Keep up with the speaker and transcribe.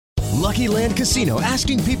Lucky Land Casino,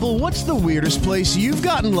 asking people, what's the weirdest place you've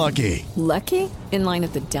gotten lucky? Lucky? In line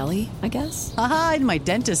at the deli, I guess? Aha, in my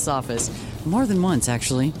dentist's office. More than once,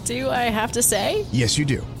 actually. Do I have to say? Yes, you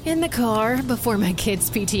do. In the car before my kids'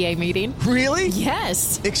 PTA meeting. Really?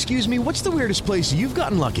 Yes. Excuse me, what's the weirdest place you've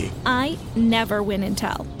gotten lucky? I never win and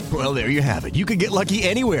tell. Well, there you have it. You can get lucky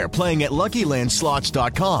anywhere, playing at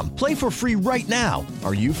LuckyLandSlots.com. Play for free right now.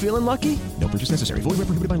 Are you feeling lucky? No purchase necessary. Void where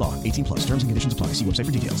prohibited by law. 18 plus. Terms and conditions apply. See website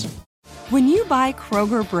for details. When you buy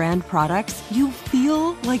Kroger brand products, you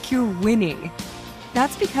feel like you're winning.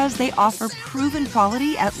 That's because they offer proven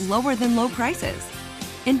quality at lower than low prices.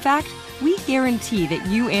 In fact, we guarantee that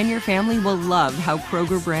you and your family will love how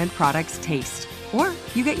Kroger brand products taste, or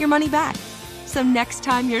you get your money back. So next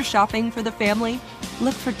time you're shopping for the family,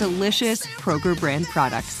 look for delicious Kroger brand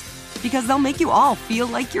products, because they'll make you all feel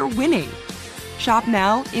like you're winning. Shop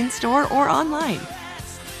now, in-store, or online.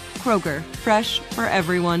 Kroger, fresh for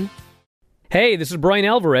everyone. Hey, this is Brian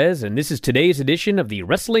Alvarez, and this is today's edition of the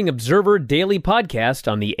Wrestling Observer Daily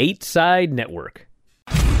Podcast on the 8 Side Network.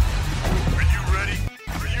 Are you ready?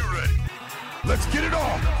 Are you ready? Let's get it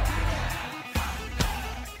on!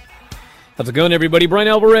 How's it going, everybody? Brian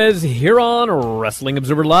Alvarez here on Wrestling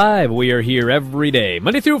Observer Live. We are here every day,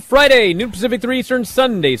 Monday through Friday, noon Pacific, 3 Eastern,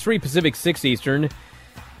 Sunday, 3 Pacific, 6 Eastern.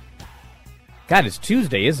 God, it's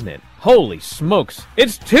Tuesday, isn't it? Holy smokes.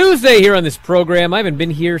 It's Tuesday here on this program. I haven't been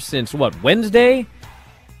here since, Wednesday?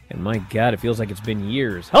 And my God, it feels like it's been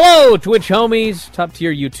years. Hello, Twitch homies,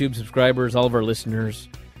 top-tier YouTube subscribers, all of our listeners,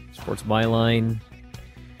 Sports Byline,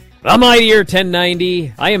 the Mightier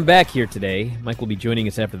 1090. I am back here today. Mike will be joining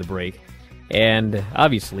us after the break. And,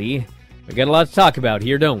 obviously, we got a lot to talk about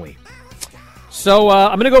here, don't we? So,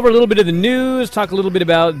 I'm going to go over a little bit of the news, talk a little bit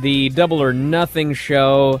about the Double or Nothing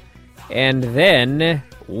show, and then,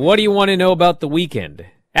 what do you want to know about the weekend?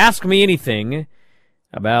 Ask me anything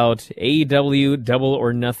about AEW Double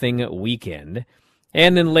or Nothing weekend.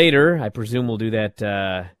 And then later, I presume we'll do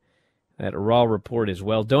that Raw report as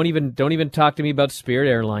well. Don't even talk to me about Spirit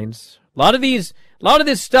Airlines. A lot of this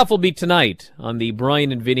stuff will be tonight on the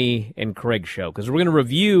Brian and Vinny and Craig show, because we're going to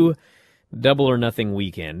review Double or Nothing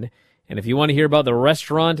weekend. And if you want to hear about the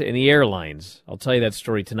restaurant and the airlines, I'll tell you that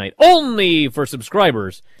story tonight. Only for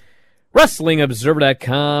subscribers.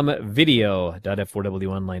 WrestlingObserver.com,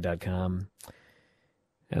 video.f4wonline.com.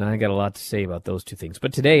 And I got a lot to say about those two things.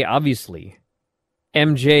 But today, obviously,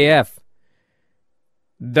 MJF,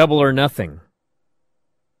 Double or Nothing.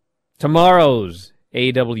 Tomorrow's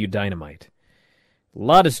AEW Dynamite. A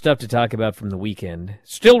lot of stuff to talk about from the weekend.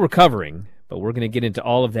 Still recovering, but we're going to get into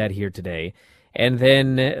all of that here today. And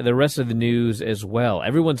then the rest of the news as well.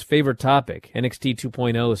 Everyone's favorite topic, NXT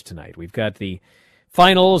 2.0 is tonight. We've got the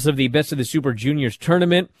finals of the Best of the Super Juniors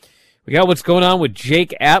tournament. We got what's going on with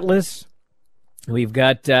Jake Atlas. We've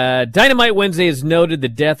got Dynamite Wednesday has noted the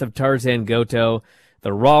death of Tarzan Goto.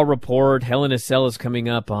 The Raw report, Hell in a Cell is coming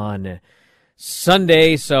up on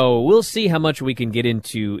Sunday, so we'll see how much we can get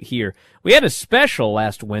into here. We had a special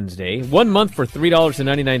last Wednesday, 1 month for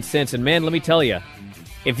 $3.99, and man, let me tell you,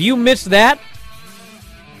 if you missed that,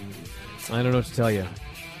 I don't know what to tell you.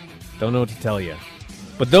 Don't know what to tell you.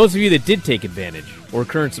 But those of you that did take advantage, or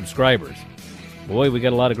current subscribers, boy, we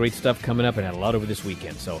got a lot of great stuff coming up and had a lot over this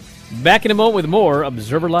weekend. So, back in a moment with more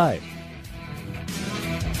Observer Live.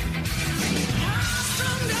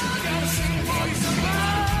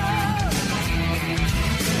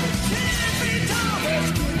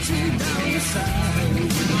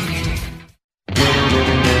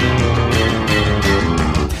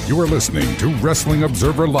 You are listening to Wrestling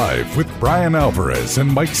Observer Live with Brian Alvarez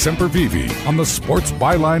and Mike Sempervive on the Sports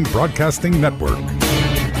Byline Broadcasting Network.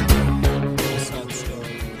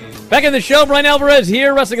 Back in the show, Brian Alvarez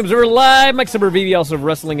here, Wrestling Observer Live. Mike Sempervive, also of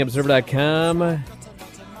WrestlingObserver.com.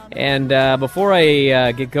 And before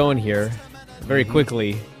I get going here, very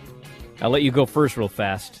quickly, I'll let you go first real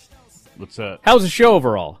fast. What's that? How's the show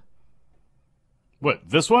overall? What,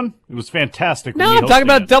 this one? It was fantastic. No, I'm talking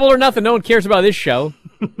about Double or Nothing. No one cares about this show.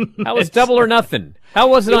 How was Double or Nothing? How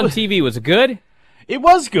was it on TV? Was it good? It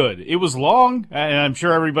was good. It was long, and I'm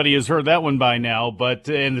sure everybody has heard that one by now, but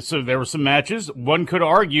so there were some matches. One could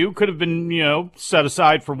argue could have been, set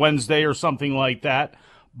aside for Wednesday or something like that,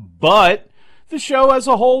 but the show as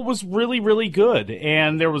a whole was really, really good,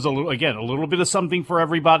 and there was, a little bit of something for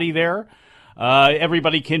everybody there.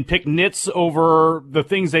 Everybody can pick nits over the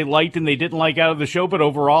things they liked and they didn't like out of the show, but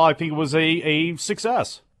overall, I think it was a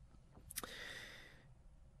success.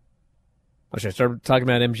 Well, should I start talking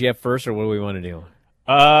about MGF first, or what do we want to do?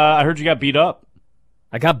 I heard you got beat up.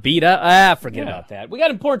 I got beat up? Forget about that. We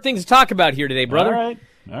got important things to talk about here today, brother. All right.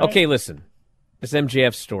 Okay, listen. This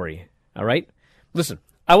MJF story, all right? Listen,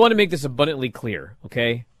 I want to make this abundantly clear,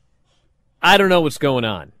 okay? I don't know what's going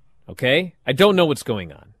on, okay? I don't know what's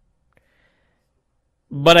going on.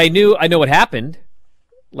 But I know what happened.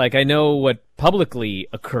 Like, I know what publicly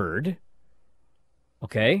occurred.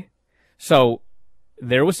 Okay? So,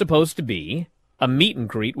 there was supposed to be a meet and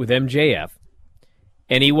greet with MJF,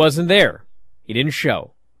 and he wasn't there. He didn't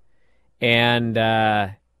show. And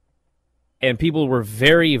people were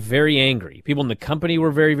very, very angry. People in the company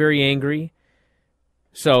were very, very angry.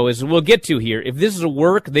 So, as we'll get to here, if this is a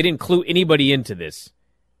work, they didn't clue anybody into this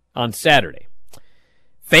on Saturday.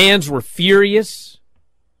 Fans were furious.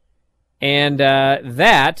 And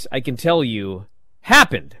that, I can tell you,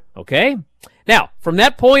 happened, okay? Now, from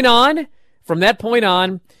that point on,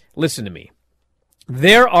 listen to me.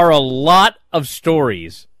 There are a lot of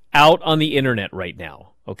stories out on the internet right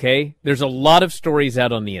now, okay? There's a lot of stories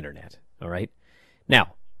out on the internet, all right?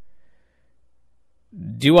 Now,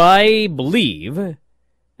 do I believe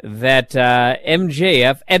that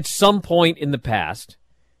MJF, at some point in the past,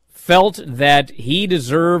 felt that he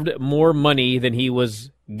deserved more money than he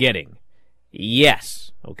was getting?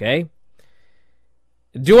 Yes, okay?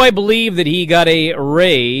 Do I believe that he got a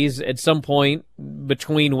raise at some point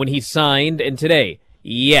between when he signed and today?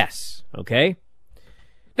 Yes, okay?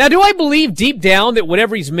 Now, do I believe deep down that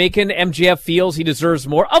whatever he's making, MJF feels he deserves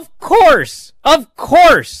more? Of course! Of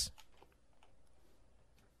course!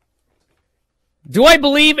 Do I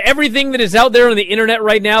believe everything that is out there on the internet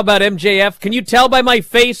right now about MJF? Can you tell by my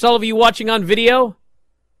face, all of you watching on video?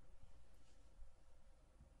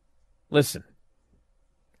 Listen,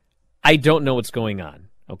 I don't know what's going on,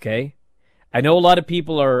 okay? I know a lot of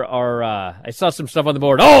people are I saw some stuff on the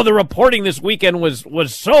board. Oh, the reporting this weekend was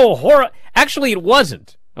so horrible. Actually, it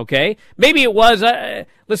wasn't, okay? Maybe it was.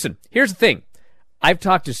 Listen, here's the thing. I've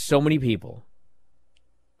talked to so many people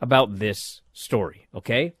about this story,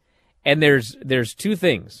 okay? And there's two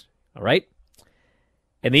things, all right?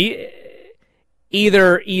 And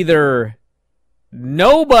either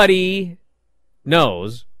nobody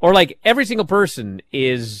knows, or like every single person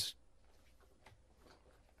is,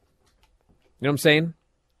 you know what I'm saying?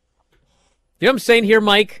 You know what I'm saying here,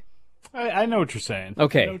 Mike? I know what you're saying.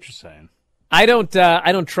 Okay. I know what you're saying. I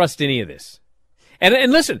don't trust any of this.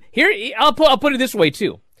 And listen, here I'll put it this way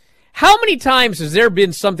too. How many times has there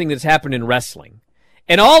been something that's happened in wrestling,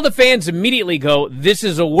 and all the fans immediately go, "This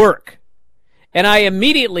is a work," and I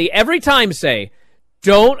immediately every time say,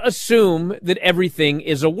 "Don't assume that everything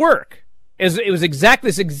is a work." It was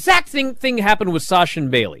this exact thing happened with Sasha and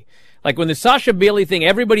Bayley. Like when the Sasha Bayley thing,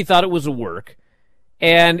 everybody thought it was a work,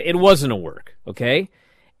 and it wasn't a work, okay?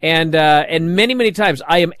 And many, many times,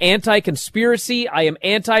 I am anti-conspiracy, I am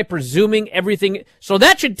anti-presuming everything, so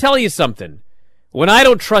that should tell you something, when I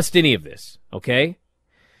don't trust any of this, okay?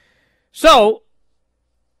 So,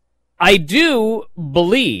 I do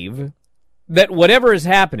believe that whatever is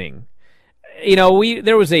happening, you know,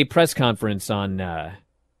 there was a press conference on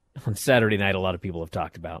Saturday night, a lot of people have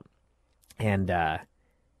talked about.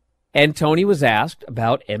 And Tony was asked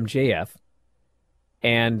about MJF.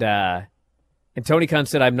 And Tony Khan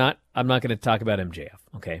said, I'm not going to talk about MJF.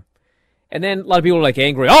 Okay. And then a lot of people were like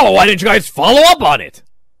angry. Oh, why didn't you guys follow up on it?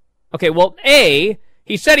 Okay. Well, he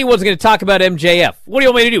said he wasn't going to talk about MJF. What do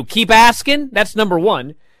you want me to do? Keep asking? That's number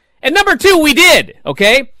one. And number two, we did.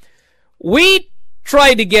 Okay. We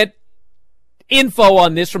tried to get info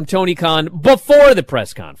on this from Tony Khan before the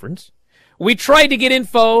press conference. We tried to get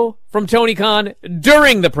info from Tony Khan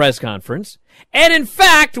during the press conference. And in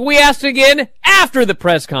fact, we asked again after the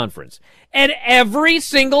press conference. And every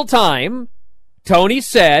single time, Tony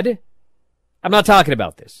said, I'm not talking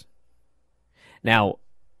about this. Now,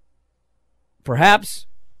 perhaps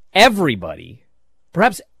everybody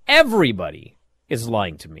is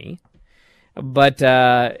lying to me. But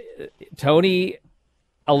Tony,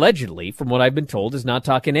 allegedly, from what I've been told, is not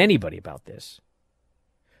talking to anybody about this.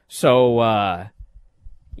 So,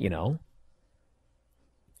 you know,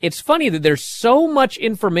 it's funny that there's so much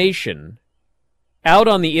information out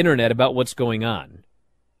on the internet about what's going on,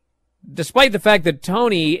 despite the fact that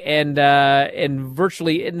Tony and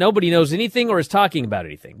virtually nobody knows anything or is talking about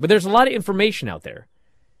anything. But there's a lot of information out there.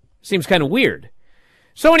 Seems kind of weird.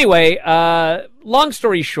 So anyway, long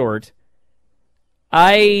story short,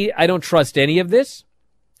 I don't trust any of this.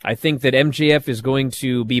 I think that MJF is going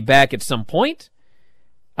to be back at some point.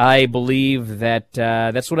 I believe that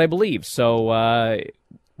that's what I believe. So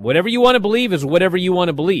whatever you want to believe is whatever you want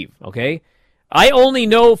to believe, okay? I only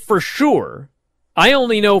know for sure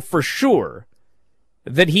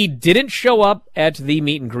that he didn't show up at the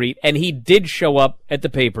meet and greet, and he did show up at the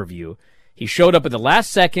pay-per-view. He showed up at the last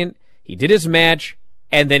second, he did his match,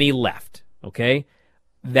 and then he left, okay?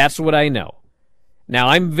 That's what I know. Now,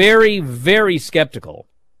 I'm very, very skeptical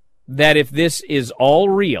that if this is all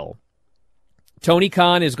real, Tony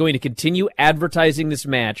Khan is going to continue advertising this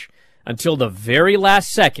match until the very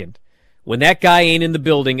last second when that guy ain't in the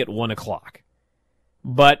building at 1 o'clock.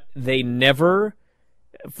 But they never,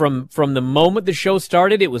 from the moment the show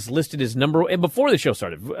started, it was listed as and before the show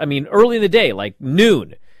started, I mean, early in the day, like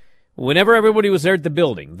noon, whenever everybody was there at the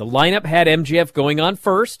building, the lineup had MJF going on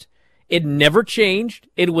first. It never changed.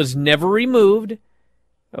 It was never removed.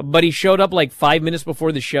 But he showed up like 5 minutes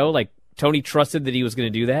before the show, like Tony trusted that he was going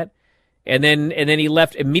to do that. And then he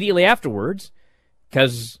left immediately afterwards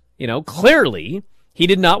because, clearly he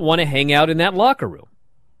did not want to hang out in that locker room.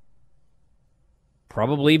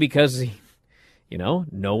 Probably because, no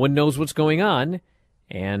one knows what's going on.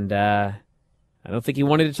 And I don't think he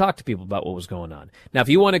wanted to talk to people about what was going on. Now, if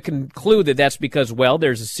you want to conclude that that's because, well,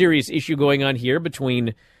 there's a serious issue going on here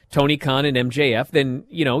between Tony Khan and MJF, then,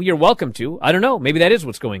 you're welcome to. I don't know. Maybe that is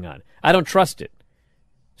what's going on. I don't trust it.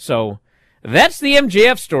 So that's the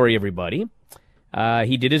MJF story, everybody.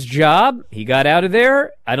 He did his job. He got out of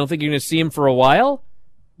there. I don't think you're going to see him for a while,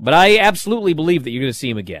 but I absolutely believe that you're going to see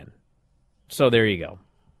him again. So there you go.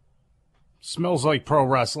 Smells like pro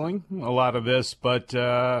wrestling, a lot of this, but...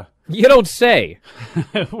 You don't say.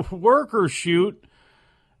 Work or shoot,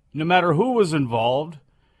 no matter who was involved,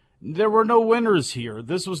 there were no winners here.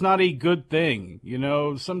 This was not a good thing.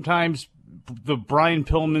 Sometimes the Brian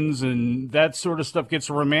Pillmans and that sort of stuff gets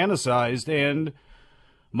romanticized, and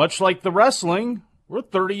much like the wrestling, we're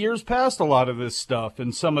 30 years past a lot of this stuff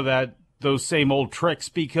and some of those same old tricks,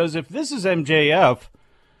 because if this is MJF,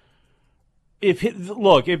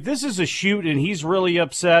 if this is a shoot and he's really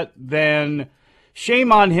upset, then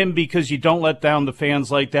shame on him, because you don't let down the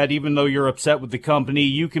fans like that. Even though you're upset with the company,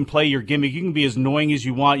 you can play your gimmick. You can be as annoying as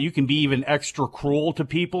you want. You can be even extra cruel to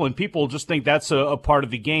people, and people just think that's a part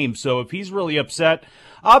of the game. So if he's really upset,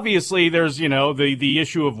 obviously there's, the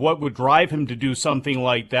issue of what would drive him to do something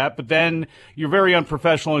like that. But then you're very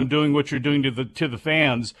unprofessional in doing what you're doing to the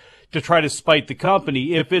fans to try to spite the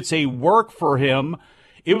company. If it's a work for him,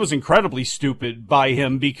 it was incredibly stupid by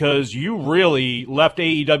him, because you really left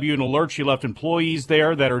AEW in a lurch. You left employees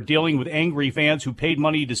there that are dealing with angry fans who paid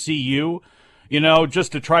money to see you,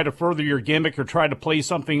 just to try to further your gimmick or try to play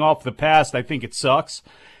something off the past. I think it sucks.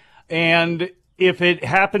 And if it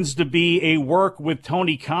happens to be a work with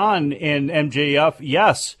Tony Khan and MJF,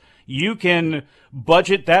 yes, you can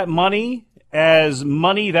budget that money as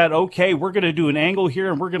money that, okay, we're going to do an angle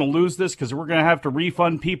here and we're going to lose this because we're going to have to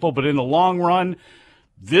refund people. But in the long run,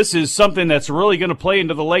 this is something that's really going to play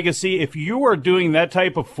into the legacy. If you are doing that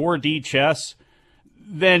type of 4D chess,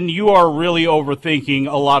 then you are really overthinking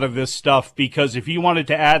a lot of this stuff, because if you wanted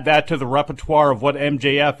to add that to the repertoire of what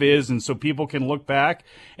MJF is, and so people can look back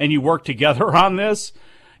and you work together on this,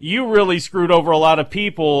 you really screwed over a lot of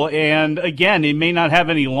people. And again, it may not have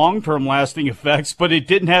any long-term lasting effects, but it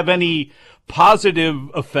didn't have any positive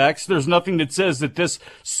effects. There's nothing that says that this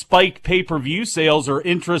spiked pay-per-view sales or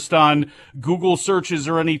interest on Google searches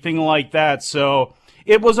or anything like that. So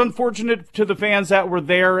it was unfortunate to the fans that were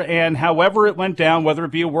there, and however it went down, whether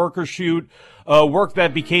it be a work or shoot, a work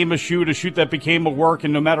that became a shoot that became a work,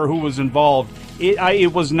 and no matter who was involved,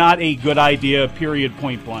 it was not a good idea, period,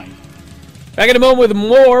 point blank. Back in a moment with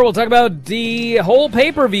more. We'll talk about the whole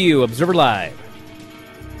pay-per-view, Observer Live.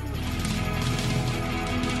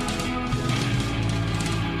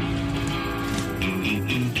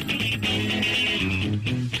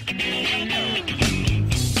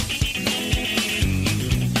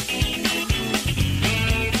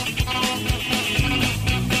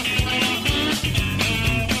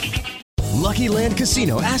 Lucky Land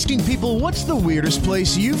Casino, asking people, what's the weirdest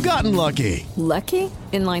place you've gotten lucky? Lucky?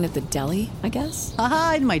 In line at the deli, I guess?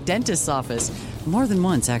 Aha, in my dentist's office. More than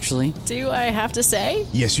once, actually. Do I have to say?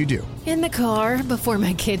 Yes, you do. In the car before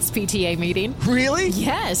my kids' PTA meeting. Really?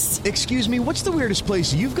 Yes. Excuse me, what's the weirdest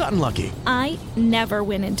place you've gotten lucky? I never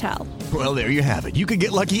win and tell. Well, there you have it. You can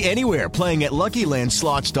get lucky anywhere, playing at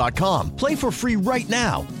LuckyLandSlots.com. Play for free right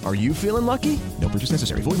now. Are you feeling lucky? No purchase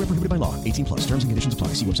necessary. Void where prohibited by law. 18+. Terms and conditions apply.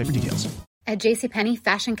 See website for details. At JCPenney,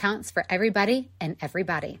 fashion counts for everybody and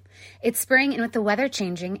everybody. It's spring, and with the weather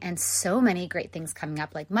changing and so many great things coming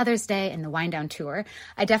up like Mother's Day and the Wind Down Tour,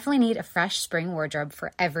 I definitely need a fresh spring wardrobe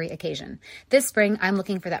for every occasion. This spring, I'm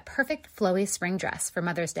looking for that perfect flowy spring dress for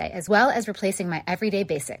Mother's Day, as well as replacing my everyday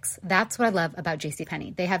basics. That's what I love about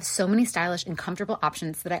JCPenney. They have so many stylish and comfortable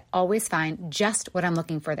options that I always find just what I'm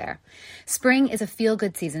looking for there. Spring is a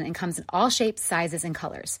feel-good season and comes in all shapes, sizes, and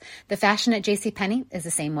colors. The fashion at JCPenney is the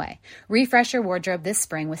same way. Refresh your wardrobe this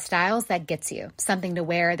spring with styles that gets you. Something to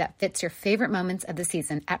wear that fits your favorite moments of the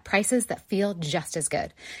season at prices that feel just as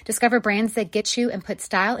good. Discover brands that get you and put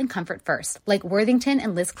style and comfort first, like Worthington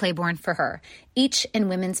and Liz Claiborne for her, each in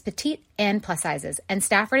women's petite and plus sizes, and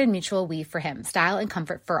Stafford and Mutual Weave for him, style and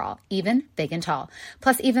comfort for all, even big and tall.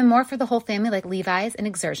 Plus even more for the whole family like Levi's and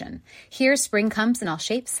Exertion. Here, spring comes in all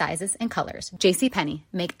shapes, sizes, and colors. JCPenney,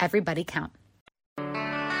 make everybody count.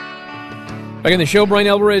 Back in the show, Brian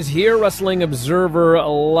Alvarez here, Wrestling Observer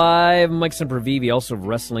Live. Mike Sempervive, also of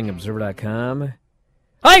WrestlingObserver.com.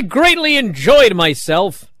 I greatly enjoyed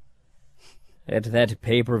myself at that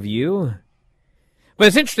pay-per-view. But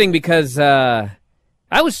it's interesting because I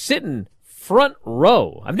was sitting front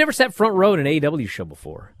row. I've never sat front row at an AEW show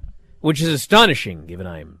before, which is astonishing given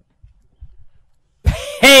I'm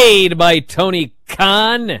paid by Tony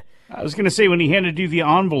Khan. I was going to say, when he handed you the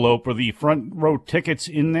envelope, were the front row tickets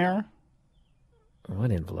in there?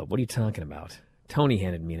 What envelope? What are you talking about? Tony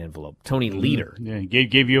handed me an envelope. Tony Leader. Yeah, he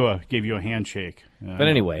gave you a handshake. But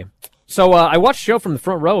anyway, so I watched the show from the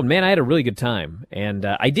front row, and man, I had a really good time. And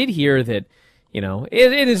I did hear that,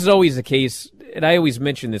 it is always the case, and I always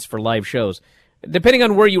mention this for live shows, depending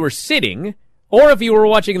on where you were sitting, or if you were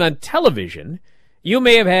watching it on television, you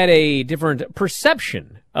may have had a different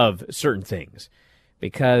perception of certain things.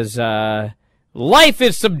 Because life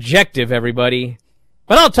is subjective, everybody.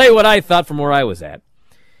 But I'll tell you what I thought from where I was at.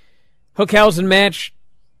 Hookhausen match,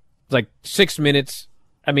 like 6 minutes.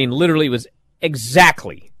 I mean, literally it was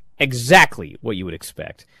exactly what you would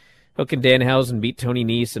expect. Hook and Danhausen beat Tony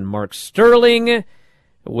Nese and Mark Sterling.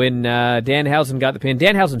 When Danhausen got the pin,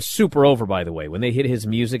 Danhausen's super over, by the way. When they hit his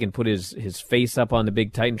music and put his face up on the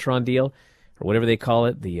big Titantron deal, or whatever they call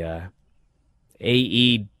it, the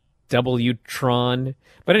AEW-tron.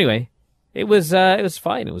 But anyway, it was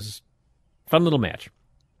fine. It was a fun little match.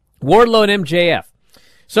 Wardlow and MJF.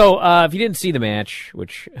 So, if you didn't see the match,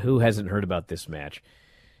 which who hasn't heard about this match?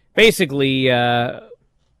 Basically,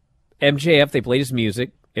 MJF, they played his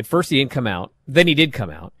music. At first he didn't come out. Then he did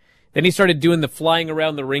come out. Then he started doing the flying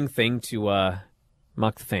around the ring thing to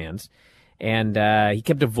mock the fans. And he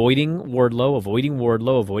kept avoiding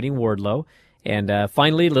Wardlow. And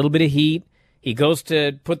finally, a little bit of heat. He goes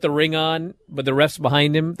to put the ring on, but the ref's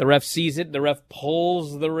behind him. The ref sees it. The ref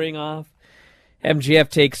pulls the ring off. MJF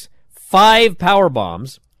takes 5 power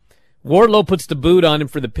bombs. Wardlow puts the boot on him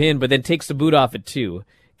for the pin, but then takes the boot off it too.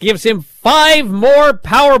 Gives him 5 more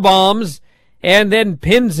power bombs, and then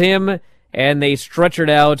pins him, and they stretchered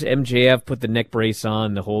out. MJF put the neck brace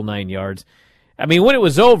on, the whole 9 yards. I mean, when it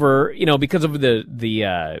was over, because of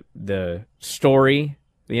the story,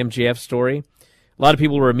 the MJF story, a lot of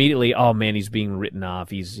people were immediately, oh man, he's being written off.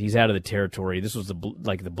 He's out of the territory. This was the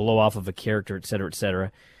blow off of a character, et cetera, et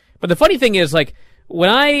cetera. But the funny thing is,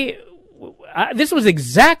 when this was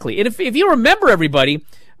exactly, and if you remember, everybody,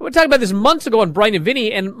 we talked about this months ago on Brian and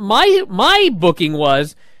Vinny, and my booking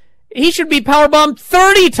was he should be powerbombed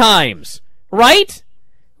 30 times, right?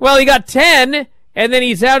 Well, he got 10, and then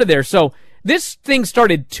he's out of there. So this thing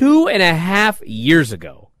started 2.5 years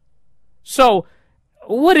ago. So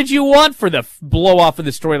what did you want for the blow off of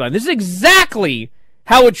the storyline? This is exactly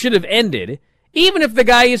how it should have ended, even if the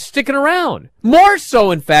guy is sticking around. More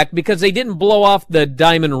so, in fact, because they didn't blow off the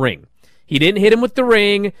diamond ring. He didn't hit him with the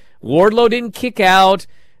ring. Wardlow didn't kick out.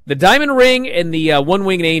 The diamond ring and the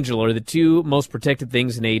one-winged angel are the 2 most protected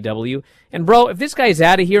things in AEW. And, bro, if this guy's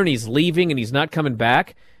out of here and he's leaving and he's not coming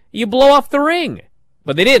back, you blow off the ring.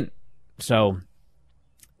 But they didn't. So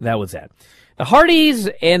that was that. The Hardys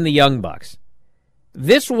and the Young Bucks.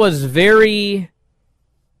 This was very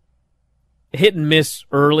hit and miss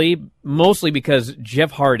early, mostly because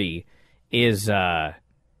Jeff Hardy is,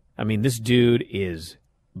 this dude is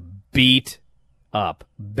beat up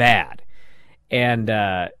bad. And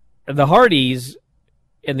the Hardys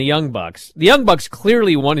and the Young Bucks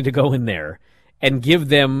clearly wanted to go in there and give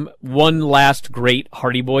them one last great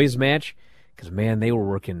Hardy Boys match, because, man, they were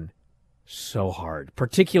working so hard,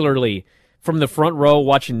 particularly from the front row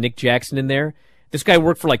watching Nick Jackson in there. This guy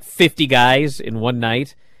worked for like 50 guys in one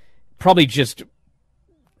night. Probably just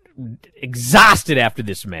exhausted after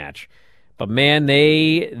this match. But man,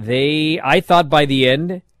 I thought by the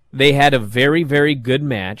end, they had a very, very good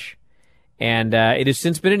match. And it has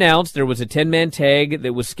since been announced there was a 10-man tag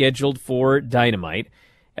that was scheduled for Dynamite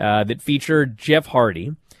that featured Jeff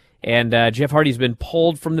Hardy. And Jeff Hardy's been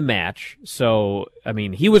pulled from the match. So,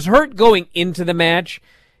 he was hurt going into the match.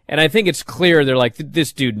 And I think it's clear they're like,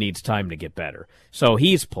 this dude needs time to get better. So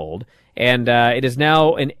he's pulled. And it is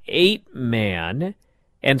now an 8-man.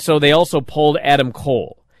 And so they also pulled Adam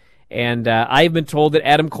Cole. And I've been told that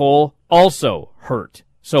Adam Cole also hurt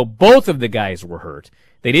So both of the guys were hurt.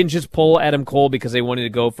 They didn't just pull Adam Cole because they wanted to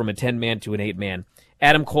go from a 10-man to an 8-man.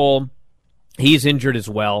 Adam Cole, he's injured as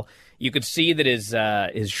well. You could see that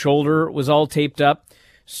his shoulder was all taped up.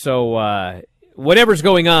 So whatever's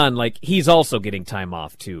going on, like, he's also getting time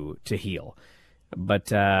off to heal.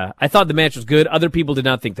 But I thought the match was good. Other people did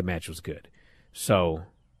not think the match was good. So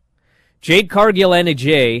Jade Cargill, Anna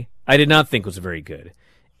Jay, I did not think was very good.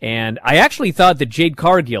 And I actually thought that Jade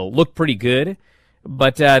Cargill looked pretty good.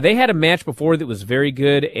 But they had a match before that was very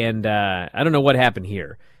good, and I don't know what happened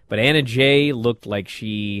here. But Anna Jay looked like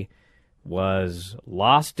she was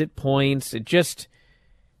lost at points. It just,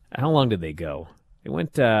 how long did they go? They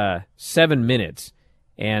went 7 minutes.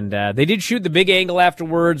 And they did shoot the big angle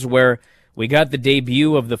afterwards where we got the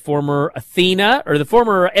debut of the former Athena, or the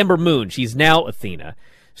former Ember Moon. She's now Athena.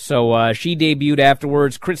 So she debuted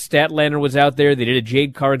afterwards. Chris Statlander was out there. They did a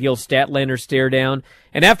Jade Cargill Statlander stare down.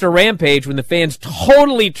 And after Rampage, when the fans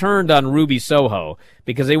totally turned on Ruby Soho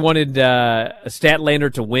because they wanted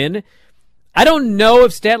Statlander to win, I don't know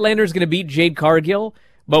if Statlander is going to beat Jade Cargill,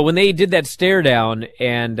 but when they did that stare down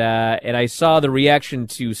and I saw the reaction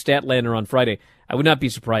to Statlander on Friday, I would not be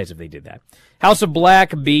surprised if they did that. House of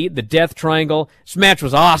Black beat the Death Triangle. This match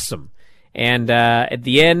was awesome. And at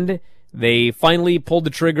the end, they finally pulled the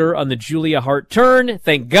trigger on the Julia Hart turn.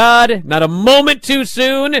 Thank God. Not a moment too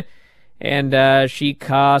soon. And she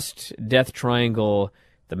cost Death Triangle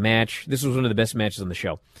the match. This was one of the best matches on the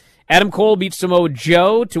show. Adam Cole beat Samoa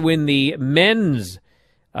Joe to win the men's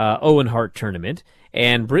Owen Hart tournament.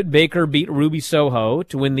 And Britt Baker beat Ruby Soho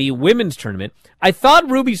to win the women's tournament. I thought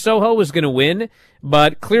Ruby Soho was going to win,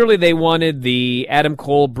 but clearly they wanted the Adam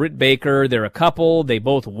Cole, Britt Baker. They're a couple. They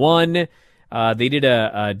both won. They did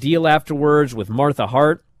a deal afterwards with Martha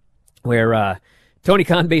Hart where Tony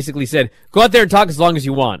Khan basically said, go out there and talk as long as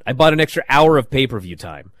you want. I bought an extra hour of pay-per-view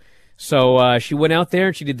time. So she went out there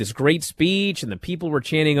and she did this great speech, and the people were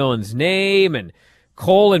chanting Owen's name, and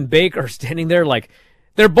Cole and Baker are standing there like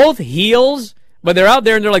they're both heels, but they're out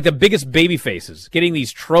there and they're like the biggest baby faces, getting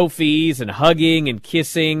these trophies and hugging and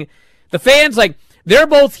kissing. The fans, like, they're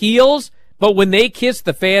both heels, but when they kiss,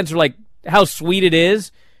 the fans are like, how sweet it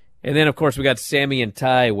is. And then, of course, we got Sammy and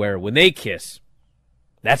Ty, where when they kiss,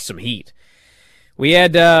 that's some heat. We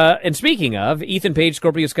had, and speaking of, Ethan Page,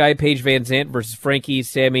 Scorpio Sky, Paige Van Zandt versus Frankie,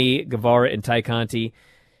 Sammy Guevara, and Ty Conti.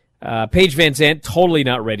 Paige Van Zandt totally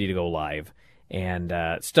not ready to go live, and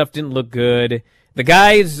stuff didn't look good. The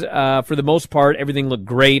guys, for the most part, everything looked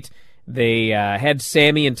great. They had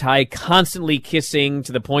Sammy and Ty constantly kissing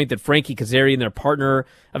to the point that Frankie Kazarian, their partner,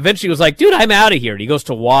 eventually was like, dude, I'm out of here. And he goes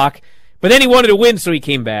to walk. But then he wanted to win, so he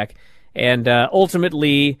came back. And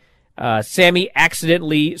ultimately, Sammy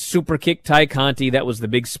accidentally super kicked Ty Conti. That was the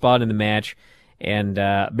big spot in the match. And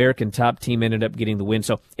American Top Team ended up getting the win.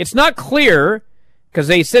 So it's not clear, because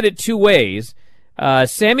they said it two ways.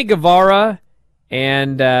 Sammy Guevara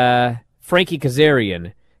and Frankie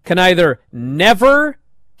Kazarian can either never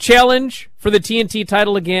challenge for the TNT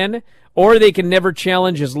title again, or they can never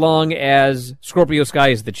challenge as long as Scorpio Sky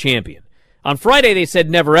is the champion. On Friday, they said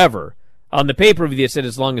never ever. On the pay-per-view, they said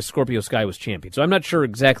as long as Scorpio Sky was champion. So I'm not sure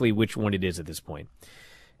exactly which one it is at this point.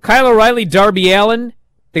 Kyle O'Reilly, Darby Allin,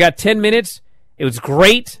 they got 10 minutes. It was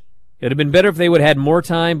great. It would have been better if they would have had more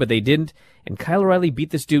time, but they didn't. And Kyle O'Reilly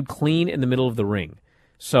beat this dude clean in the middle of the ring.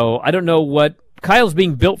 So I don't know what... Kyle's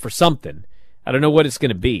being built for something. I don't know what it's going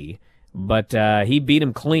to be, but he beat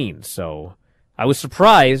him clean. So I was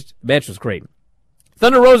surprised. The match was great.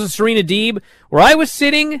 Thunder Rosa, Serena Deeb, where I was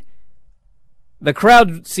sitting... The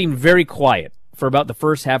crowd seemed very quiet for about the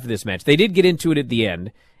first half of this match. They did get into it at the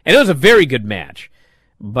end, and it was a very good match.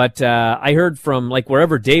 But I heard from, like,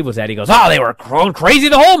 wherever Dave was at, he goes, they were going crazy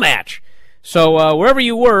the whole match. So wherever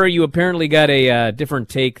you were, you apparently got a different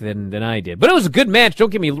take than I did. But it was a good match. Don't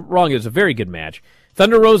get me wrong. It was a very good match.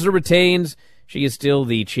 Thunder Rosa retains. She is still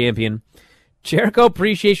the champion. Jericho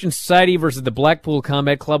Appreciation Society versus the Blackpool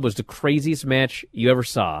Combat Club was the craziest match you ever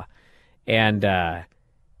saw. And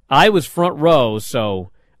I was front row,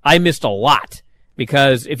 so I missed a lot.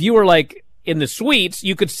 Because if you were, like, in the suites,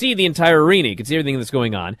 you could see the entire arena. You could see everything that's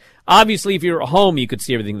going on. Obviously, if you were at home, you could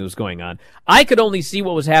see everything that was going on. I could only see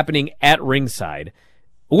what was happening at ringside,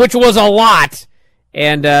 which was a lot.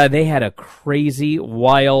 And they had a crazy,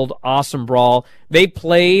 wild, awesome brawl. They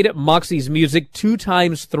played Moxie's music 2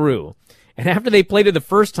 times through. And after they played it the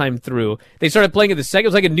first time through, they started playing it the second. It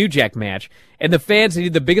was like a New Jack match. And the fans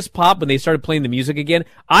did the biggest pop when they started playing the music again.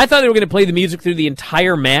 I thought they were going to play the music through the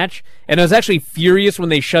entire match. And I was actually furious when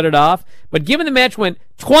they shut it off. But given the match went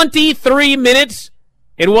 23 minutes,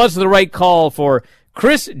 it was the right call for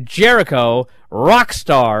Chris Jericho, rock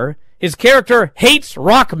star. His character hates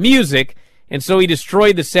rock music. And so he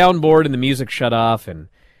destroyed the soundboard and the music shut off, and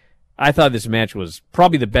I thought this match was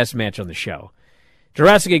probably the best match on the show.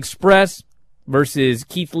 Jurassic Express versus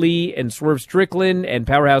Keith Lee and Swerve Strickland and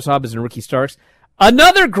Powerhouse Hobbs and Ricky Starks.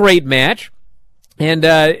 Another great match. And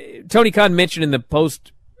Tony Khan mentioned in the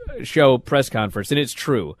post-show press conference, and it's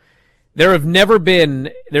true, there's never been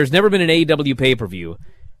an AEW pay-per-view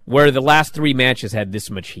where the last 3 matches had this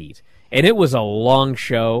much heat. And it was a long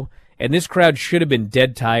show, and this crowd should have been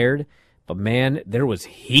dead tired. But, man, there was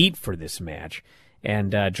heat for this match.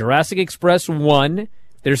 And Jurassic Express won.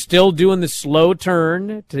 They're still doing the slow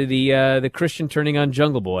turn to the Christian turning on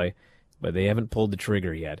Jungle Boy, but they haven't pulled the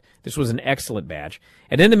trigger yet. This was an excellent match.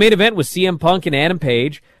 And then the main event was CM Punk and Adam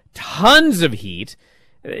Page. Tons of heat.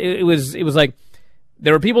 It was like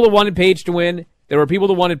there were people that wanted Page to win. There were people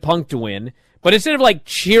that wanted Punk to win. But instead of like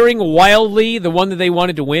cheering wildly the one that they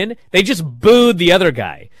wanted to win, they just booed the other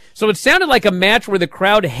guy. So it sounded like a match where the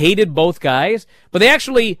crowd hated both guys, but they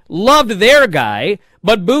actually loved their guy,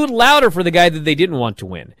 but booed louder for the guy that they didn't want to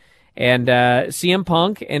win. And CM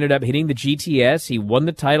Punk ended up hitting the GTS. He won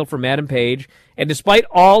the title from Adam Page. And despite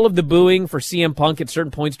all of the booing for CM Punk at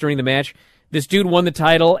certain points during the match, this dude won the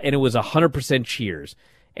title, and it was 100% cheers.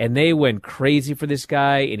 And they went crazy for this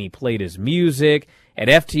guy, and he played his music. And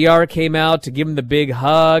FTR came out to give him the big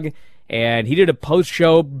hug. And he did a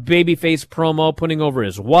post-show babyface promo putting over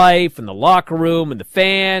his wife and the locker room and the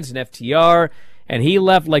fans and FTR. And he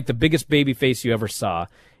left like the biggest babyface you ever saw.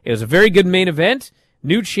 It was a very good main event.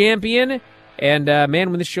 New champion. And, man,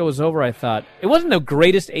 when this show was over, I thought, it wasn't the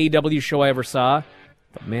greatest AEW show I ever saw.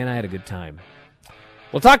 But, man, I had a good time.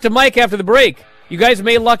 We'll talk to Mike after the break. You guys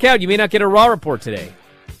may luck out. You may not get a Raw report today.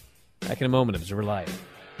 Back in a moment. Observer Live.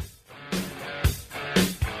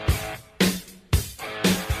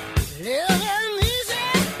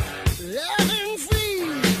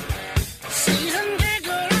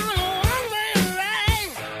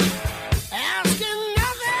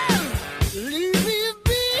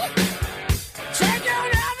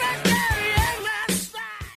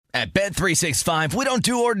 At Bet365, we don't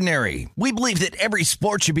do ordinary. We believe that every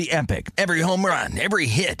sport should be epic. Every home run, every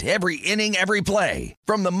hit, every inning, every play.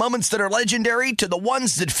 From the moments that are legendary to the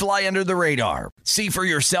ones that fly under the radar. See for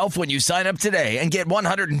yourself when you sign up today and get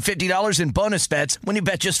 $150 in bonus bets when you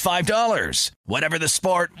bet just $5. Whatever the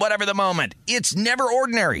sport, whatever the moment, it's never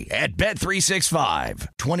ordinary at Bet365.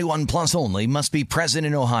 21 plus only. Must be present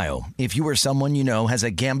in Ohio. If you or someone you know has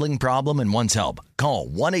a gambling problem and wants help, call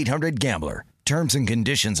 1-800-GAMBLER. Terms and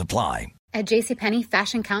conditions apply. At JCPenney,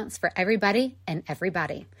 fashion counts for everybody and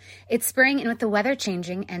everybody. It's spring, and with the weather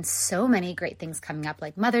changing and so many great things coming up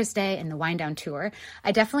like Mother's Day and the Wind Down Tour,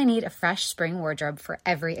 I definitely need a fresh spring wardrobe for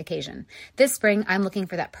every occasion. This spring, I'm looking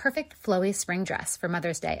for that perfect flowy spring dress for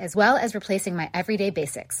Mother's Day, as well as replacing my everyday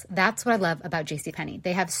basics. That's what I love about JCPenney.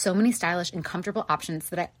 They have so many stylish and comfortable options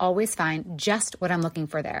that I always find just what I'm looking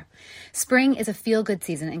for there. Spring is a feel-good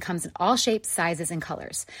season and comes in all shapes, sizes, and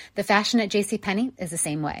colors. The fashion at JCPenney is the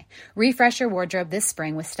same way. Refresh your wardrobe this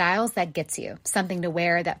spring with styles that gets you, something to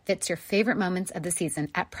wear that fits your favorite moments of the season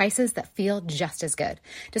at prices that feel just as good.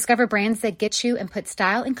 Discover brands that get you and put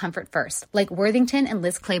style and comfort first, like Worthington and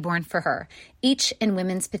Liz Claiborne for her, each in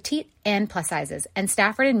women's petite and plus sizes, and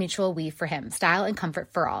Stafford and Mutual weave for him, style and comfort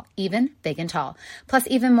for all, even big and tall. Plus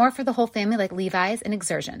even more for the whole family like Levi's and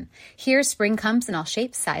Exertion. Here, spring comes in all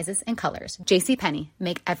shapes, sizes, and colors. JCPenney,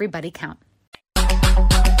 make everybody count.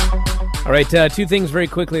 All right, 2 things very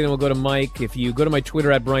quickly, then we'll go to Mike. If you go to my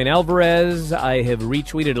Twitter at Brian Alvarez, I have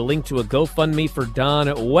retweeted a link to a GoFundMe for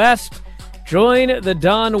Don West. Join the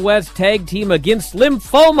Don West tag team against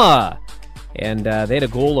lymphoma. And they had a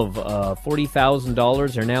goal of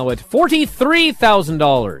 $40,000. They're now at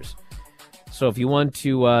 $43,000. So if you want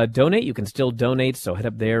to donate, you can still donate. So head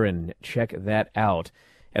up there and check that out.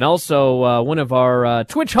 And also, one of our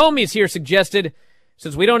Twitch homies here suggested,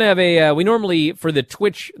 since we don't have we normally, for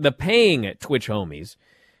the paying Twitch homies,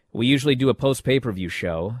 we usually do a post-pay-per-view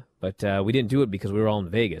show, but we didn't do it because we were all in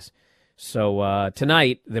Vegas. So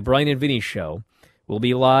tonight, the Brian and Vinny show will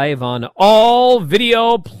be live on all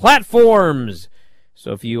video platforms.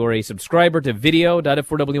 So if you are a subscriber to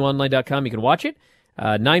video.f4wonline.com, you can watch it,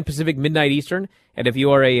 9 Pacific, midnight Eastern. And if you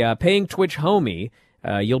are a paying Twitch homie,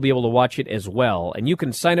 you'll be able to watch it as well. And you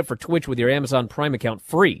can sign up for Twitch with your Amazon Prime account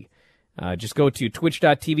free. Just go to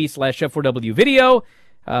twitch.tv/F4W video.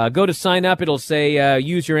 Go to sign up. It'll say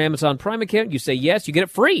use your Amazon Prime account. You say yes, you get it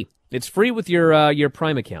free. It's free with your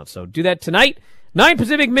Prime account. So do that tonight, 9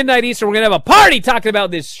 Pacific, midnight Eastern. We're going to have a party talking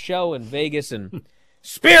about this show in Vegas and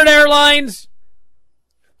Spirit Airlines.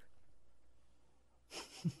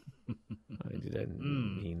 I did that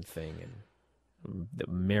mean thing in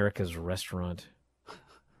America's restaurant.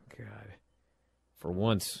 God. For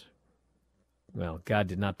once. Well, God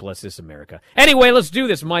did not bless this America. Anyway, let's do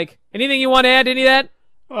this, Mike. Anything you want to add to any of that?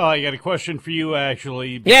 Well, I got a question for you,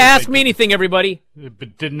 actually. Yeah, ask me anything, everybody.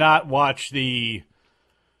 But did not watch the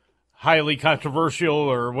highly controversial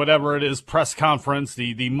or whatever it is press conference,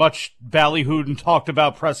 the much ballyhooed and talked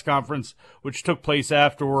about press conference, which took place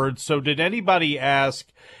afterwards. So did anybody ask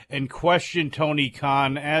and question Tony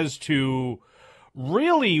Khan as to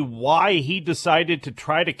really why he decided to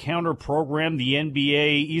try to counter-program the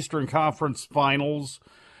NBA Eastern Conference Finals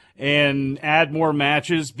and add more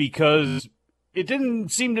matches? Because it didn't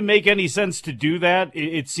seem to make any sense to do that.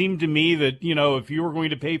 It seemed to me that, you know, if you were going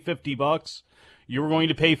to pay $50, you were going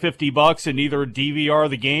to pay $50 and either DVR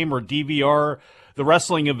the game or DVR the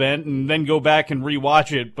wrestling event and then go back and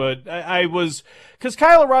rewatch it. But I was, because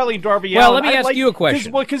Kyle O'Reilly and Darby Allin. Well, let me ask you a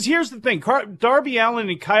question. Because here's the thing. Darby Allin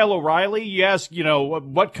and Kyle O'Reilly, you ask, you know,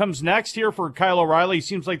 what comes next here for Kyle O'Reilly?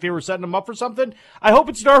 Seems like they were setting him up for something. I hope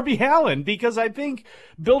it's Darby Allin, because I think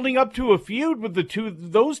building up to a feud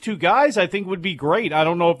with those two guys, I think would be great. I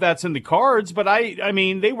don't know if that's in the cards, but I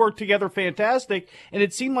mean, they work together fantastic, and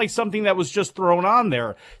it seemed like something that was just thrown on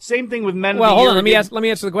there. Same thing with Men. Well, hold on. Let me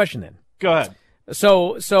answer the question then. Go ahead.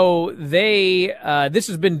 So they this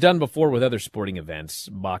has been done before with other sporting events,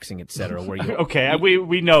 boxing, etc. Where you okay,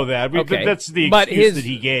 we know that. Okay. That's the excuse that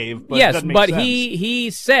he gave. But yes, it but sense. he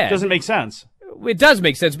said it doesn't make sense. It does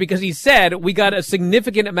make sense because he said we got a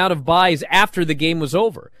significant amount of buys after the game was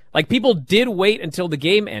over. Like, people did wait until the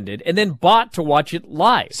game ended and then bought to watch it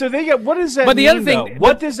live. So they get, what does that but mean, the other thing,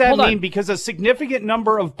 what does that mean? On. Because a significant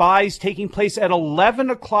number of buys taking place at 11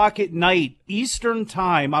 o'clock at night, Eastern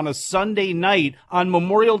time, on a Sunday night on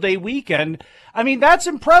Memorial Day weekend. I mean, that's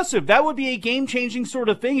impressive. That would be a game-changing sort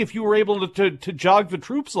of thing if you were able to jog the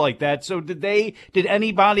troops like that. So did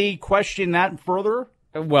anybody question that further?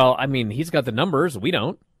 Well, I mean, he's got the numbers. We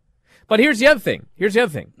don't. But here's the other thing.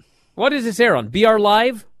 What is this air on? BR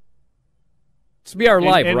Live? It's BR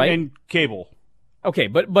Live, right? And cable. Okay,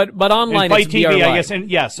 but online and it's Fight TV, BR Live. I guess, and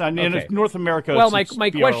yes, in North America. Well, it's my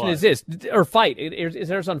BR question Live. is this: or Fight? Is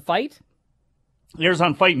theirs on Fight? There's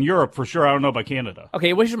on Fight in Europe for sure. I don't know about Canada.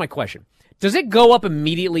 Okay, well, here's my question: does it go up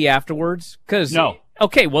immediately afterwards? No.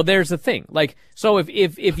 Okay, well, there's the thing. Like, so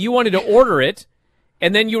if you wanted to order it,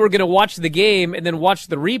 and then you were going to watch the game and then watch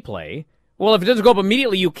the replay, well, if it doesn't go up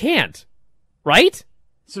immediately, you can't, right?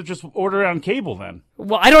 So just order it on cable then.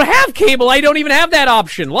 Well, I don't have cable. I don't even have that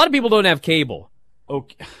option. A lot of people don't have cable.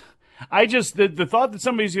 Okay. I just, the thought that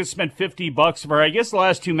somebody's going to spend $50 for, I guess, the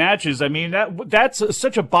last two matches, I mean, that's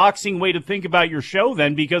such a boxing way to think about your show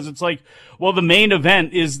then, because it's like, well, the main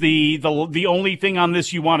event is the only thing on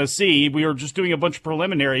this you want to see. We are just doing a bunch of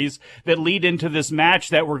preliminaries that lead into this match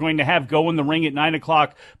that we're going to have go in the ring at 9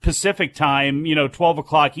 o'clock Pacific time, 12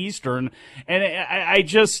 o'clock Eastern. And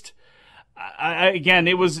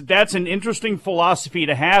that's an interesting philosophy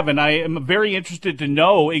to have, and I am very interested to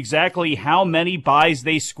know exactly how many buys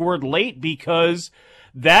they scored late, because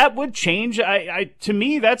that would change. To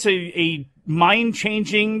me, that's a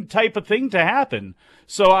mind-changing type of thing to happen.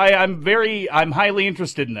 So I'm highly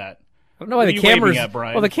interested in that. I don't know why the camera's at,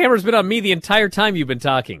 Brian? Well, the camera's been on me the entire time you've been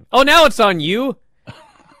talking. Oh, now it's on you.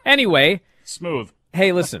 Anyway, smooth.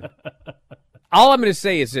 Hey, listen. All I'm going to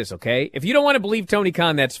say is this, okay? If you don't want to believe Tony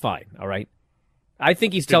Khan, that's fine, all right? I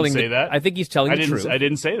think he's telling the truth. I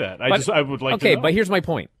didn't say that. I would like to know. Okay, but here's my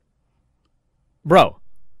point. Bro,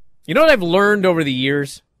 you know what I've learned over the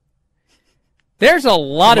years? There's a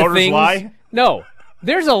lot of things. Lie? No.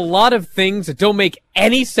 There's a lot of things that don't make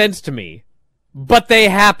any sense to me, but they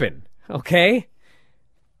happen, okay?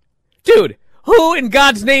 Dude, who in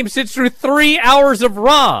God's name sits through 3 hours of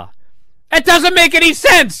Raw? That doesn't make any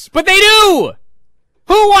sense, but they do!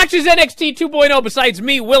 Who watches NXT 2.0 besides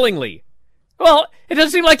me willingly? Well, it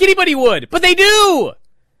doesn't seem like anybody would, but they do!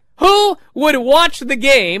 Who would watch the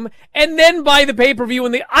game and then buy the pay-per-view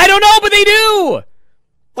I don't know, but they do!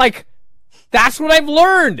 Like, that's what I've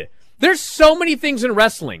learned. There's so many things in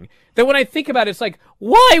wrestling that when I think about it, it's like,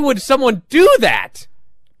 why would someone do that?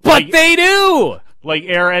 But they do! Like,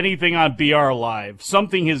 air anything on BR Live.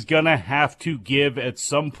 Something is gonna have to give at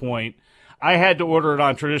some point. I had to order it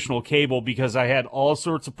on traditional cable because I had all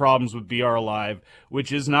sorts of problems with BR Live,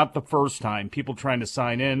 which is not the first time. People trying to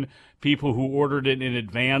sign in, people who ordered it in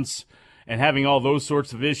advance, and having all those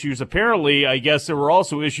sorts of issues. Apparently, I guess there were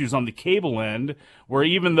also issues on the cable end, where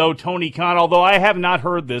even though Tony Khan, although I have not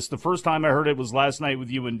heard this, the first time I heard it was last night with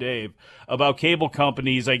you and Dave, about cable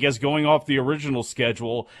companies, I guess, going off the original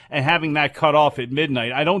schedule and having that cut off at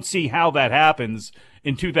midnight. I don't see how that happens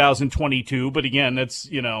in 2022, but again, that's,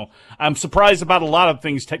 I'm surprised about a lot of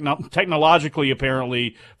things technologically,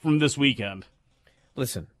 apparently, from this weekend.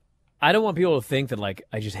 Listen, I don't want people to think that, like,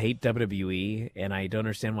 I just hate WWE and I don't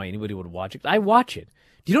understand why anybody would watch it. I watch it.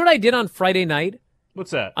 Do you know what I did on Friday night?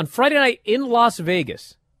 What's that? On Friday night in Las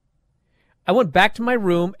Vegas, I went back to my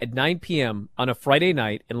room at 9 p.m. on a Friday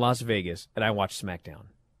night in Las Vegas, and I watched SmackDown.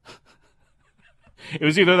 It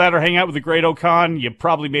was either that or hang out with the great O'Khan. You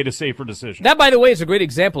probably made a safer decision. That, by the way, is a great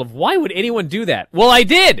example of why would anyone do that? Well, I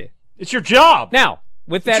did. It's your job. Now,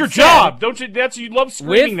 with that it's your said, job. Don't you? You love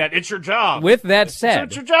screaming that. It's your job. With that said,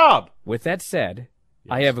 it's your job. With that said,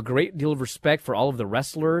 yes. I have a great deal of respect for all of the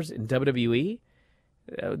wrestlers in WWE.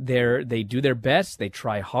 They do their best. They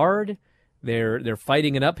try hard. They're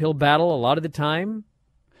fighting an uphill battle a lot of the time,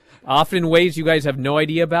 often in ways you guys have no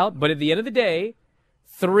idea about. But at the end of the day,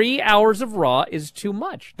 3 hours of Raw is too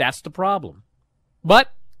much. That's the problem.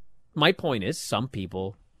 But my point is, some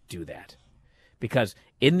people do that because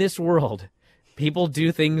in this world, people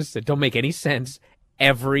do things that don't make any sense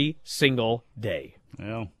every single day.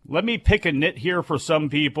 Well, let me pick a nit here for some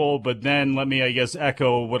people, but then let me, I guess,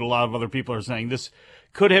 echo what a lot of other people are saying. This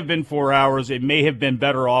could have been 4 hours. It may have been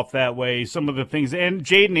better off that way. Some of the things, and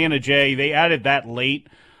Jade and Anna Jay, they added that late.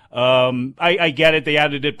 I get it. They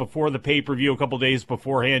added it before the pay-per-view a couple days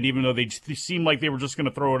beforehand, even though they seemed like they were just going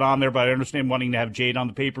to throw it on there, but I understand wanting to have Jade on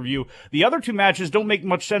the pay-per-view. The other two matches don't make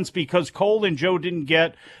much sense because Cole and Joe didn't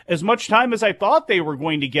get as much time as I thought they were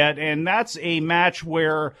going to get, and that's a match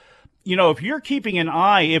where, you know, if you're keeping an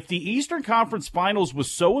eye, if the Eastern Conference Finals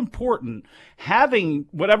was so important, having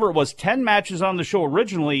whatever it was, 10 matches on the show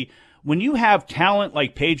originally, when you have talent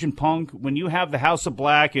like Paige and Punk, when you have the House of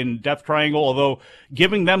Black and Death Triangle, although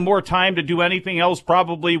giving them more time to do anything else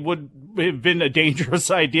probably would have been a dangerous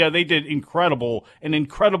idea, they did an incredible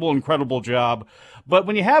job. But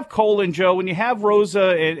when you have Cole and Joe, when you have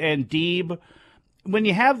Rosa and Deeb, when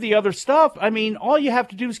you have the other stuff, I mean, all you have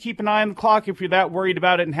to do is keep an eye on the clock if you're that worried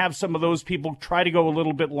about it and have some of those people try to go a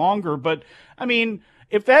little bit longer. But, I mean,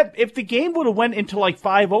 if the game would have went into like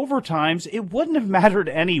 5 overtimes, it wouldn't have mattered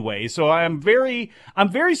anyway. So I'm very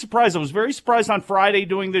surprised. I was very surprised on Friday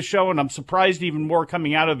doing this show, and I'm surprised even more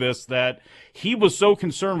coming out of this that he was so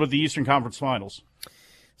concerned with the Eastern Conference Finals.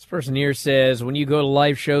 This person here says, when you go to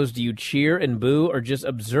live shows, do you cheer and boo or just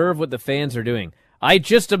observe what the fans are doing? I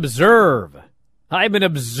just observe. I'm an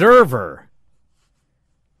observer.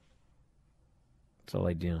 That's all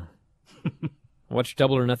I do. I watched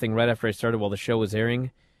Double or Nothing right after I started while the show was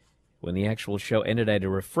airing. When the actual show ended, I had to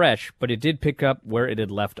refresh, but it did pick up where it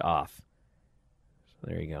had left off. So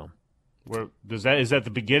there you go. Is that the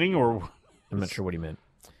beginning, or? I'm not sure what he meant.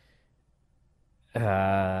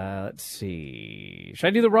 Let's see. Should I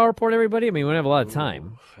do the Raw report, everybody? I mean, we don't have a lot of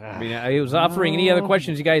time. I mean, I was offering any other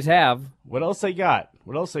questions you guys have. What else they got?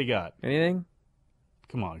 Anything?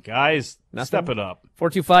 Come on, guys. Nothing? Step it up.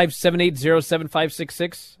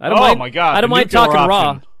 425-780-7566. My God. I don't mind talking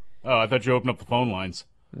Raw. Oh, I thought you opened up the phone lines.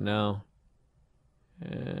 No.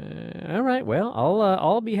 All right. Well,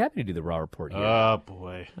 I'll be happy to do the Raw report here. Oh,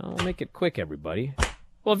 boy. I'll make it quick, everybody.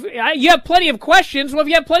 Well, you have plenty of questions. Well, if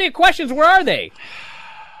you have plenty of questions, where are they?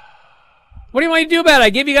 What do you want to do about it? I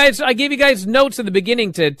gave you guys notes at the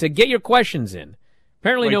beginning to get your questions in.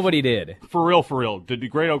 Apparently nobody did. For real. Did the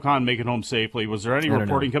Great O'Khan make it home safely? Was there any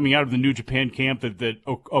reporting coming out of the New Japan camp that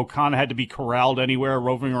O'Khan had to be corralled anywhere,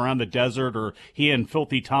 roving around the desert, or he and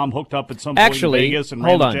Filthy Tom hooked up at some point in Vegas and ran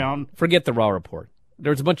hold on. Down? Forget the Raw report. There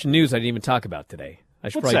was a bunch of news I didn't even talk about today. I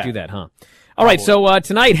should What's probably that? do that, huh? All right, so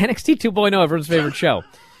tonight, NXT 2.0, everyone's favorite show.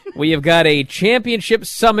 We have got a championship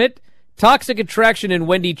summit, Toxic Attraction and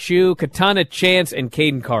Wendy Chu, Katana Chance, and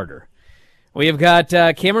Caden Carter. We have got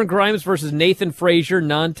Cameron Grimes versus Nathan Frazier,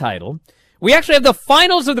 non-title. We actually have the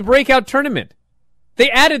finals of the Breakout Tournament. They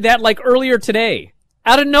added that like earlier today,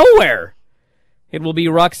 out of nowhere. It will be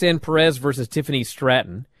Roxanne Perez versus Tiffany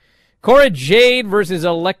Stratton. Cora Jade versus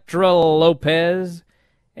Elektra Lopez.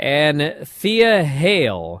 And Thea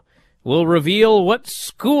Hale will reveal what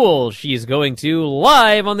school she's going to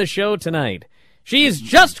live on the show tonight. She's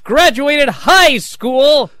just graduated high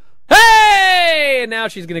school. Hey! And now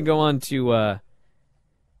she's going to go on to,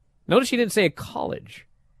 notice she didn't say a college.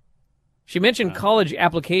 She mentioned college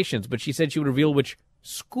applications, but she said she would reveal which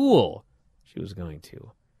school she was going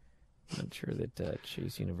to. I'm not sure that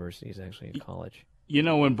Chase University is actually a college. You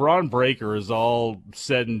know, when Braun Breaker is all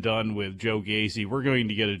said and done with Joe Gacy, we're going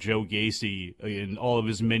to get a Joe Gacy and all of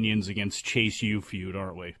his minions against Chase U feud,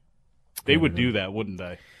 aren't we? They would do that, wouldn't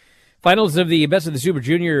they? Finals of the Best of the Super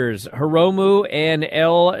Juniors, Hiromu and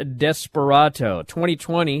El Desperado.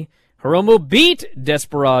 2020, Hiromu beat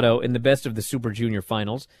Desperado in the Best of the Super Junior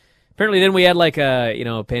finals. Apparently then we had like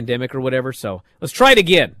a pandemic or whatever, so let's try it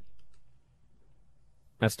again.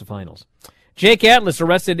 That's the finals. Jake Atlas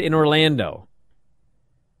arrested in Orlando.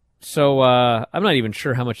 So I'm not even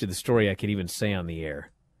sure how much of the story I could even say on the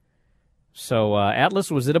air. So Atlas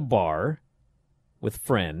was at a bar with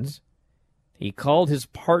friends. He called his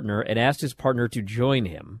partner and asked his partner to join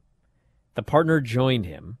him. The partner joined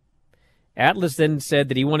him. Atlas then said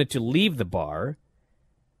that he wanted to leave the bar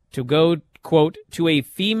to go, quote, to a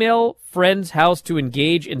female friend's house to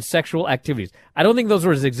engage in sexual activities. I don't think those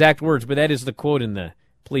were his exact words, but that is the quote in the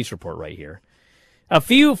police report right here. A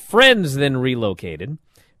few friends then relocated.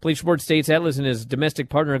 Police report states Atlas and his domestic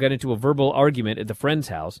partner got into a verbal argument at the friend's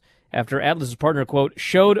house after Atlas's partner, quote,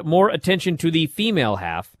 showed more attention to the female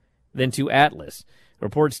half than to Atlas. The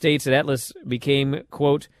report states that Atlas became,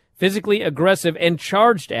 quote, physically aggressive and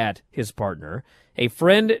charged at his partner. A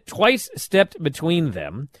friend twice stepped between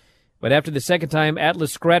them, but after the second time,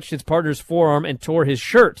 Atlas scratched his partner's forearm and tore his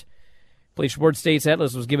shirt. Police report states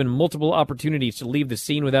Atlas was given multiple opportunities to leave the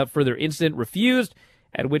scene without further incident, refused,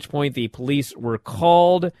 at which point the police were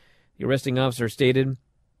called. The arresting officer stated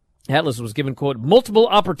Atlas was given, quote, multiple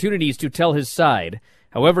opportunities to tell his side.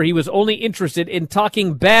 However, he was only interested in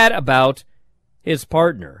talking bad about his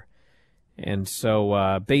partner. And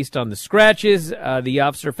so, based on the scratches, the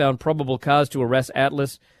officer found probable cause to arrest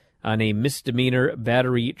Atlas on a misdemeanor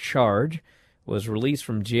battery charge, was released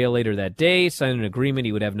from jail later that day, signed an agreement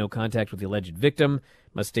he would have no contact with the alleged victim,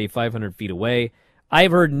 must stay 500 feet away.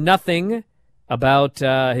 I've heard nothing about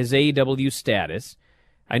his AEW status.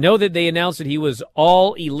 I know that they announced that he was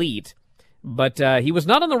all elite, but he was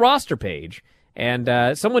not on the roster page.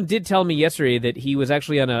 And someone did tell me yesterday that he was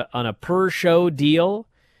actually on a per-show deal,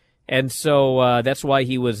 and so that's why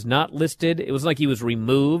he was not listed. It was like he was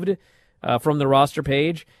removed from the roster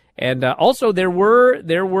page. And also there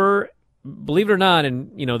were, believe it or not,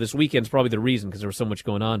 and you know this weekend's probably the reason because there was so much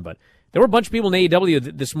going on, but there were a bunch of people in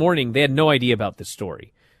AEW this morning. They had no idea about this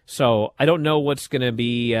story. So I don't know what's going to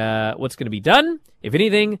be done, if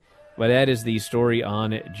anything, but that is the story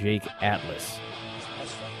on Jake Atlas.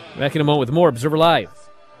 Back in a moment with more Observer Live.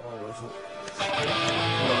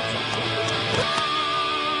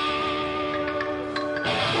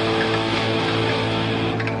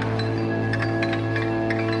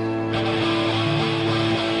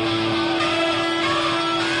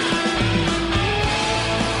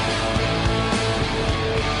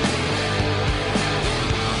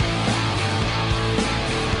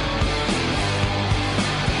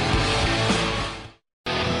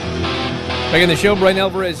 Back in the show, Brian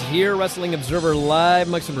Alvarez here, Wrestling Observer Live.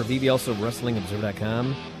 Mike Sempervive, also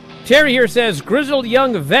WrestlingObserver.com. Terry here says, grizzled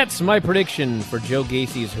young vets, my prediction for Joe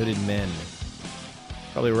Gacy's Hooded Men.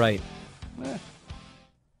 Probably right.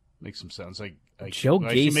 Makes some sense. Joe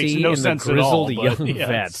Gacy makes no and sense the grizzled at all, young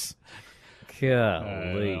vets.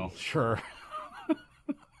 Golly. Sure.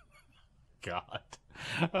 God.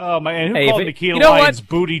 Oh, man. Who called Nikita you know Lyons what?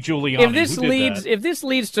 Booty Giuliani? If this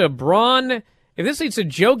leads to Braun... If this leads to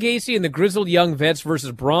Joe Gacy and the Grizzled Young Vets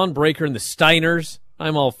versus Braun Breaker and the Steiners,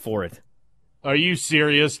 I'm all for it. Are you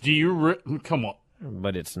serious? Do you... Come on.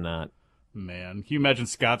 But it's not. Man, can you imagine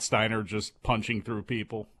Scott Steiner just punching through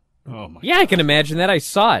people? Oh, my Yeah, I can imagine that. I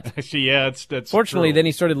saw it. Actually, yeah, that's Fortunately, true. then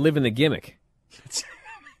he started living the gimmick.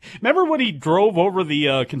 Remember when he drove over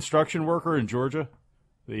the construction worker in Georgia?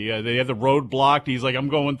 They had the road blocked. He's like, I'm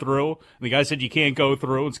going through. And the guy said, you can't go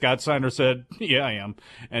through. And Scott Steiner said, yeah, I am.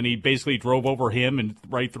 And he basically drove over him and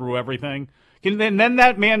right through everything. And then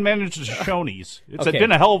that man manages Shoney's. It's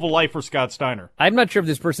been a hell of a life for Scott Steiner. I'm not sure if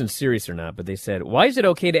this person's serious or not, but they said, why is it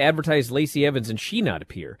okay to advertise Lacey Evans and she not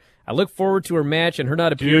appear? I look forward to her match and her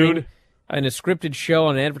not appearing in a scripted show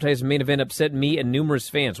on an advertised main event upset me and numerous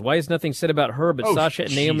fans. Why is nothing said about her, but Sasha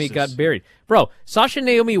and Naomi got buried? Bro, Sasha and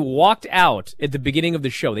Naomi walked out at the beginning of the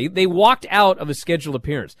show. They walked out of a scheduled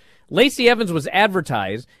appearance. Lacey Evans was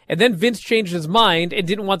advertised, and then Vince changed his mind and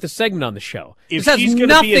didn't want the segment on the show. This has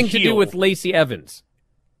nothing to do with Lacey Evans.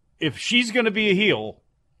 If she's going to be a heel,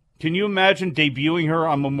 can you imagine debuting her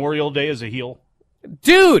on Memorial Day as a heel?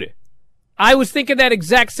 Dude, I was thinking that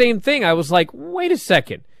exact same thing. I was like, wait a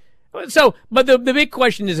second. So, but the big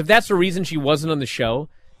question is, if that's the reason she wasn't on the show,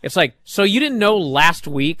 it's like, so you didn't know last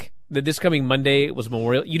week that this coming Monday was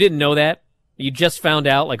Memorial? You didn't know that? You just found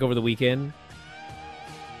out, like, over the weekend?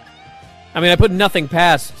 I mean, I put nothing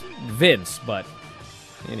past Vince, but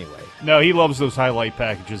anyway. No, he loves those highlight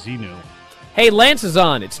packages. He knew. Hey, Lance is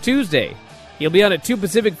on. It's Tuesday. He'll be on at 2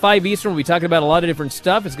 Pacific, 5 Eastern. We'll be talking about a lot of different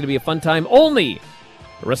stuff. It's going to be a fun time only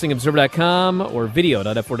at WrestlingObserver.com or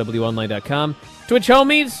video.f4wonline.com. Twitch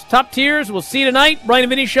homies, top tiers. We'll see you tonight. Brian and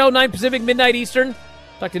Vinny Show, 9 Pacific, midnight Eastern.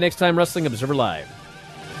 Talk to you next time, Wrestling Observer Live.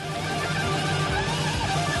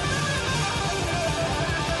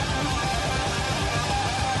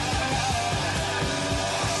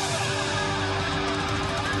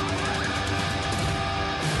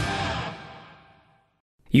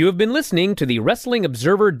 You have been listening to the Wrestling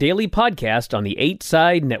Observer Daily Podcast on the 8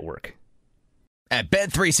 Side Network. At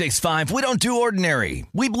Bet365, we don't do ordinary.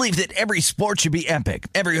 We believe that every sport should be epic.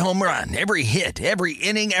 Every home run, every hit, every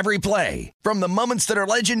inning, every play. From the moments that are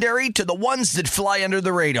legendary to the ones that fly under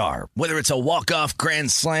the radar. Whether it's a walk-off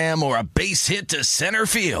grand slam or a base hit to center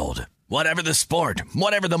field. Whatever the sport,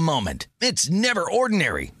 whatever the moment. It's never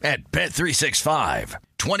ordinary at Bet365.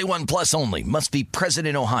 21 plus only. Must be present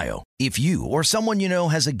in Ohio. If you or someone you know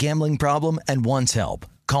has a gambling problem and wants help,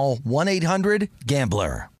 call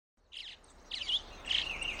 1-800-GAMBLER.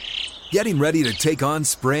 Getting ready to take on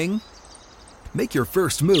spring? Make your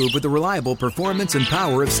first move with the reliable performance and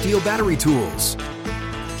power of Steel battery tools.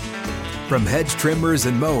 From hedge trimmers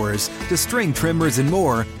and mowers to string trimmers and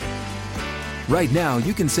more, right now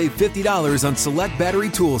you can save $50 on select battery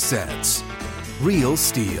tool sets. Real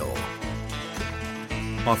Steel.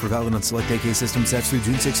 Offer valid on select AK system sets through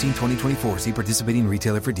June 16, 2024. See participating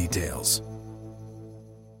retailer for details.